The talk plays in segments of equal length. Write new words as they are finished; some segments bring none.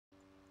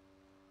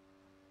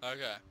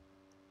Okay.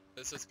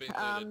 This has been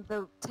looted.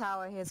 The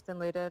tower has been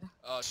looted.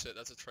 Oh shit,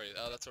 that's a tree.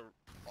 Oh, that's a...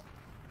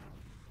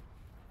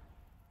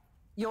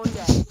 You're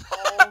dead.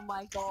 Oh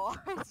my god.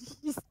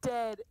 He's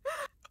dead.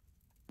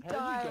 How did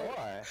you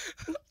die?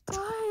 He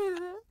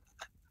died.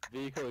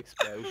 Vehicle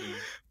explosion.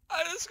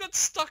 I just got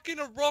stuck in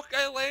a rock.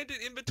 I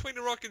landed in between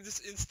a rock and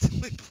just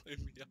instantly blew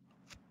me up.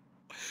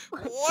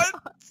 What?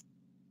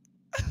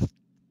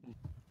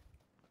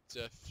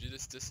 Jeff, you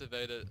just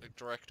disobeyed a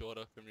direct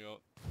order from your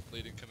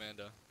leading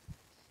commander.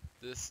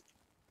 This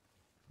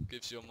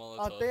gives you a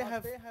Molotov. They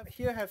have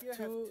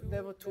two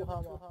level 2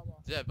 hammer.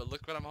 Yeah, but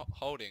look what I'm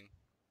holding.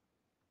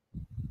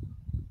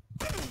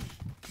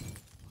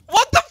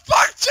 What the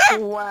fuck, Jeff?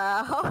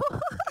 Wow.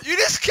 You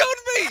just killed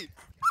me!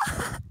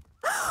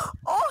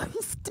 Oh,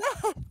 he's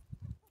dead.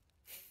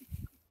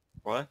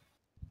 What?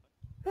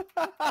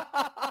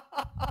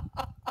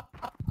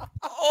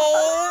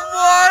 Oh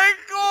my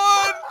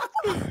god!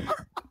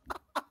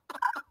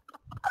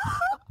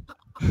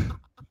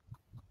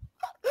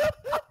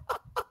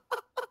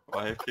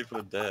 Why are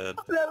people dead?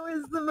 That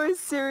was the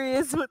most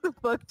serious what the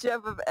fuck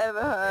Jeff I've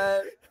ever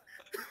heard.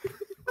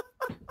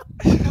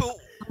 Oh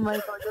my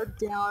god, you're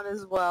down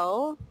as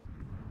well.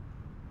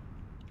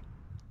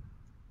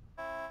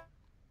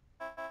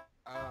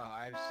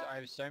 I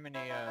have so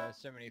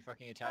many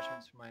fucking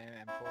attachments for my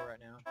M4 right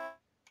now.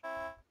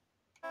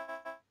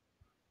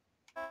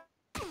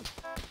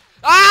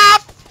 Ah!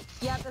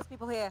 Yeah, there's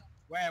people here.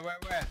 Where? No,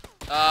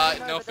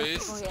 No but there's fees.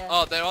 people here.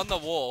 Oh, they're on the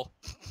wall.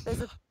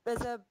 There's a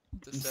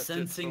I'm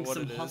sensing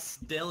some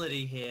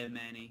hostility here,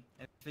 Manny.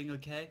 Everything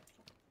okay?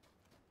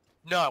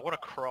 No, I want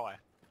to cry.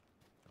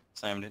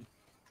 Same dude.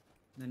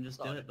 Then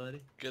just do it,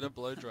 buddy. Get a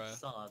blow dryer.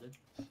 Started.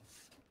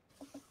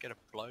 Get a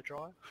blow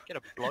dryer? Get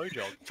a blow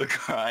job. For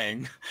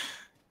crying.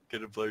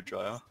 Get a blow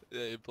dryer.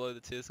 Yeah, you blow the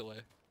tears away.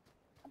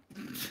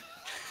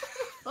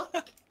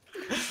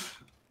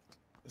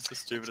 It's the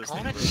stupidest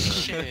Kind thing. of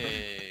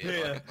shit.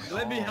 Yeah,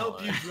 let me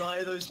help you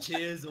dry those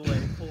tears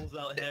away. Pulls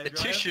out hair The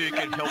dryer. tissue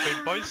can help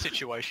in both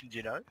situations,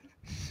 you know.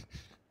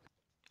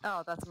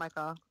 Oh, that's my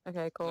car.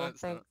 Okay, cool. No,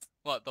 it's not. Thanks.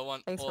 What, the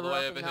one Thanks all for the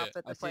way rocking over here? up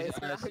at the I place.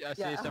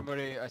 see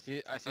somebody. I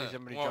see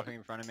somebody what? dropping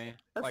in front of me.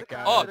 That's Like the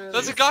car. Oh, Literally.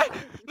 there's a guy!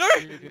 No!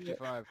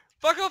 255.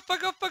 Fuck off,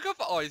 fuck off, fuck off!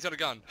 Oh, he's got a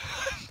gun.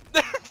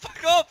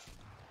 Fuck off!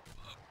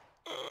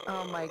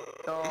 Oh my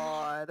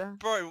god.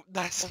 Bro,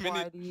 nice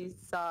Why do you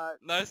suck?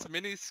 nice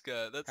mini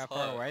skirt. That's How hot.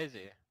 far away is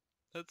he?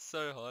 That's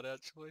so hot,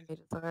 actually.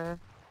 It's okay.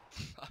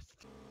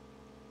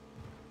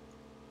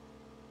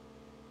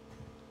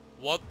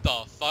 What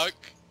the fuck?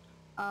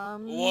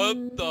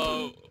 What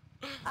the?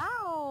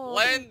 Ow!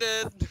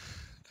 Landed!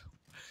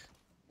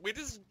 We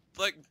just,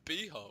 like,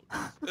 b-hop.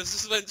 This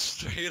just went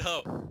straight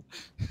up. What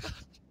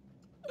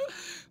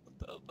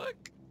the fuck?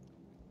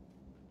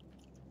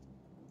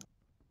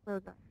 Where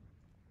we go?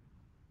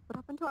 What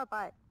happened to our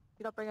bike? Did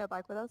you not bring our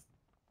bike with us?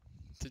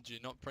 Did you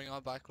not bring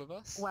our bike with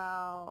us?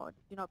 Wow. Did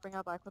you not bring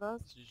our bike with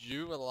us?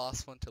 You were the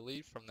last one to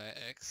leave from there,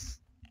 X.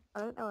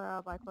 I don't know where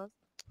our bike was.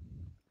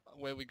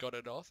 Where we got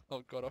it off?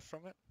 Oh, got off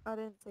from it? I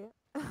didn't see it.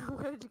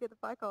 Where did you get the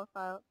bike off,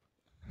 Kyle?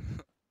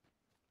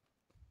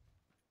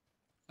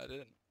 I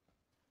didn't.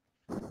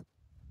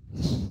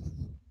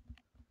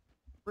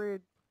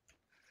 Rude.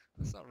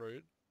 That's not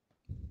rude.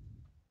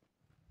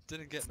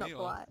 Didn't get It's me not off.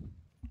 polite.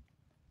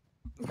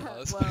 Oh,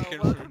 that's well, fucking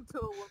welcome rude. to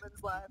a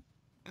woman's life.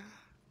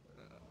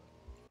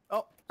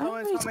 Oh, I don't know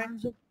how many someone's coming.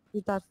 times you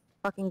shoot that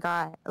fucking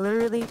guy. I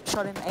literally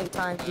shot him 8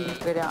 times, you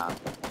didn't go down.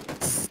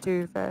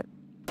 Stupid.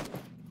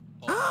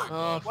 Oh my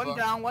god. One fuck.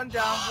 down, one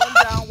down.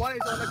 One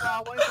is on the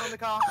car, one is on the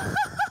car.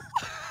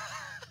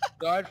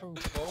 Died from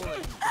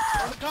falling.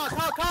 On the car,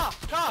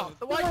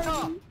 the white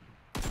car.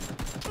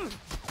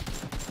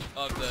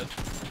 Oh, I'm dead.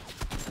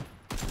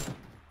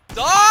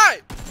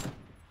 Die!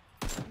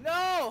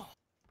 No!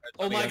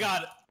 Oh my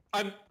god,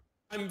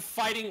 I'm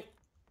fighting.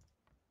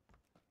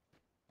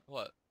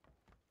 What?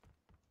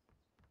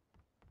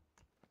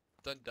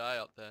 Don't die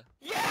out there.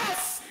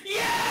 Yes!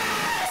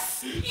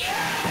 Yes!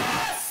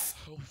 Yes!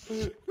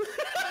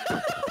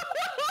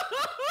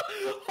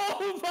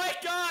 Oh my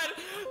god!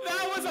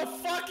 That was a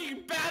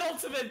fucking battle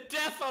to the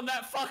death on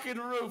that fucking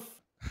roof!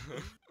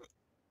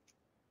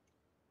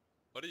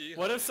 What are you?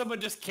 What if someone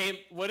just came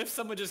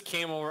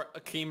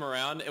came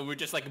around and we're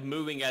just like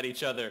moving at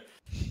each other?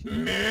 So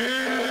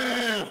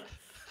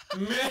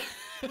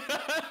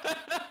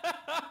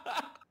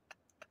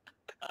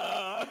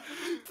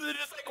they're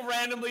just like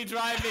randomly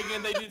driving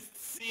and they just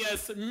see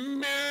us.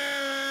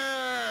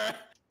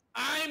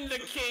 I'm the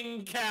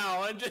king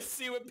cow, and just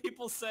see what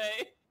people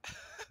say.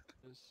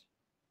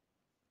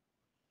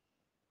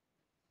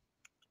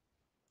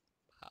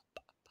 Pop,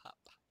 pop, pop,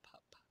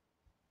 pop, pop.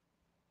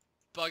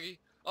 Buggy.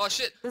 Oh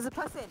shit! There's a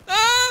person.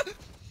 Ah!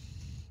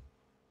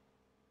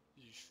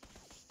 You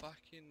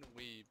fucking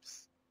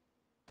weebs.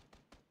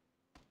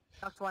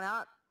 Knocked one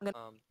out. I'm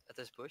gonna At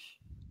this bush.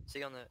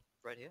 See on the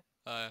right here?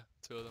 Oh yeah,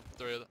 2 of them,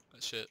 3 of them. Oh,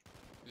 shit.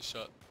 You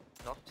shot.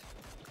 Knocked.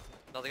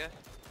 Another guy?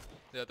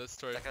 Yeah, there's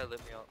 3. That guy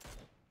lit me up.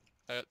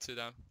 I got 2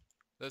 down.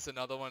 There's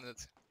another one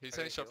that's... He's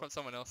Okay, getting shot cool. from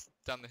someone else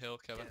down the hill,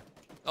 Kevin.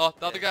 Yeah. Oh,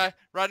 the other guy,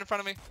 right in front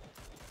of me.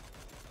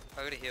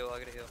 I gotta heal, I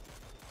gotta heal.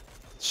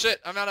 Shit,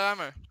 I'm out of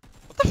ammo.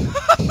 What the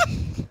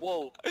fuck?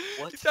 Whoa,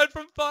 what? He died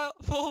from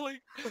falling.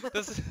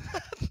 There's-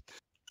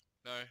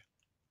 No.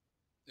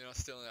 You're not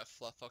stealing that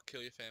fluff, I'll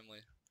kill your family.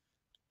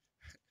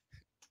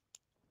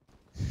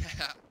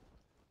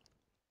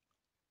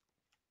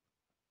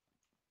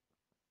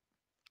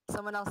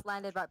 Someone else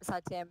landed right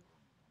beside Tim.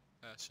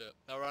 Oh shit.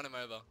 I'll run him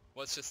over.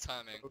 What's just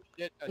timing? Oh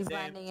shit, He's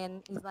landing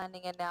in. He's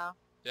landing in now.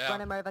 Yeah.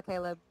 Run him over,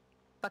 Caleb.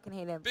 Fucking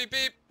hit him. Beep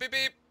beep, beep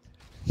beep.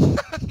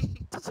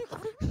 Did you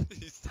get him?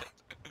 He's dead.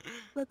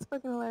 That's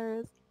fucking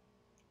hilarious.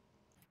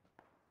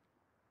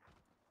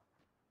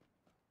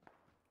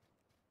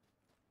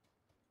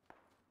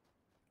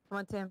 Come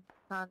on, Tim.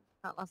 Can't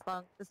last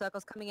long. The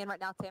circle's coming in right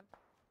now, Tim.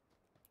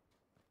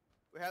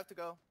 We have to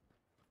go.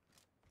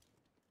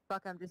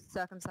 Fuck, I'm just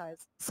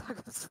circumcised.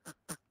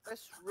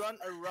 Let's run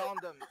around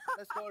them.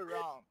 Let's go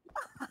around.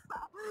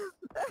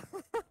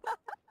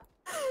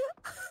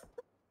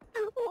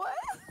 What?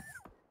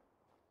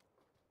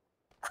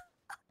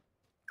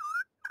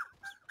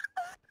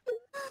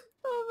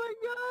 Oh my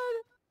god.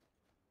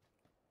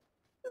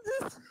 This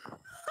is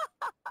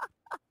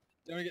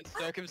Don't get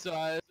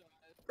circumcised.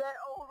 They're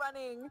all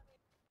running.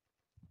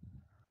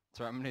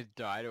 So I'm gonna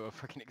die to a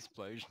fucking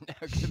explosion now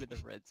because I'm in the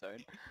red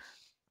zone.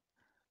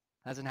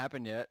 Hasn't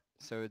happened yet,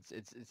 so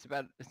it's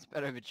about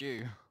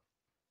overdue.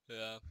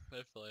 Yeah,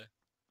 hopefully.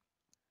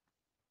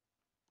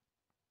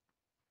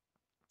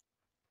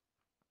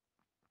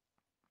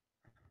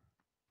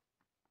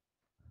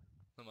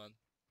 Come on,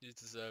 you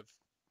deserve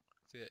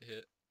to get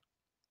hit.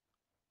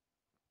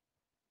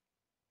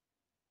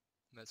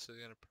 I'm actually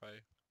gonna pray.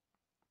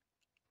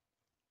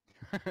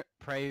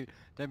 Pray,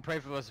 don't pray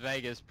for Las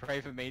Vegas, pray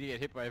for me to get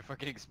hit by a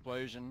fucking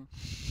explosion.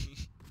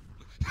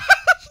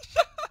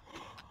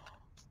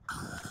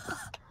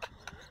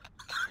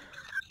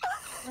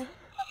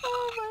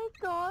 Oh my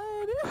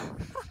god.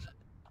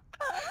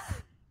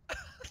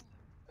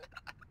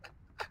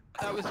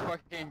 That was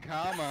fucking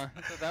karma,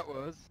 that's what that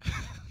was.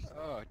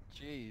 Oh,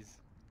 jeez.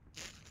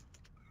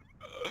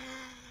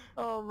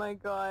 Oh my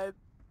god.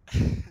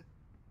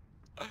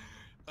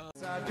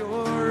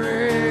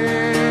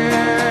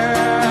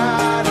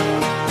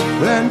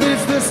 And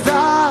it's the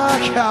star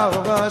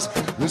hours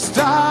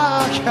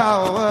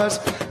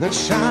that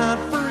shine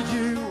for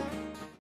you.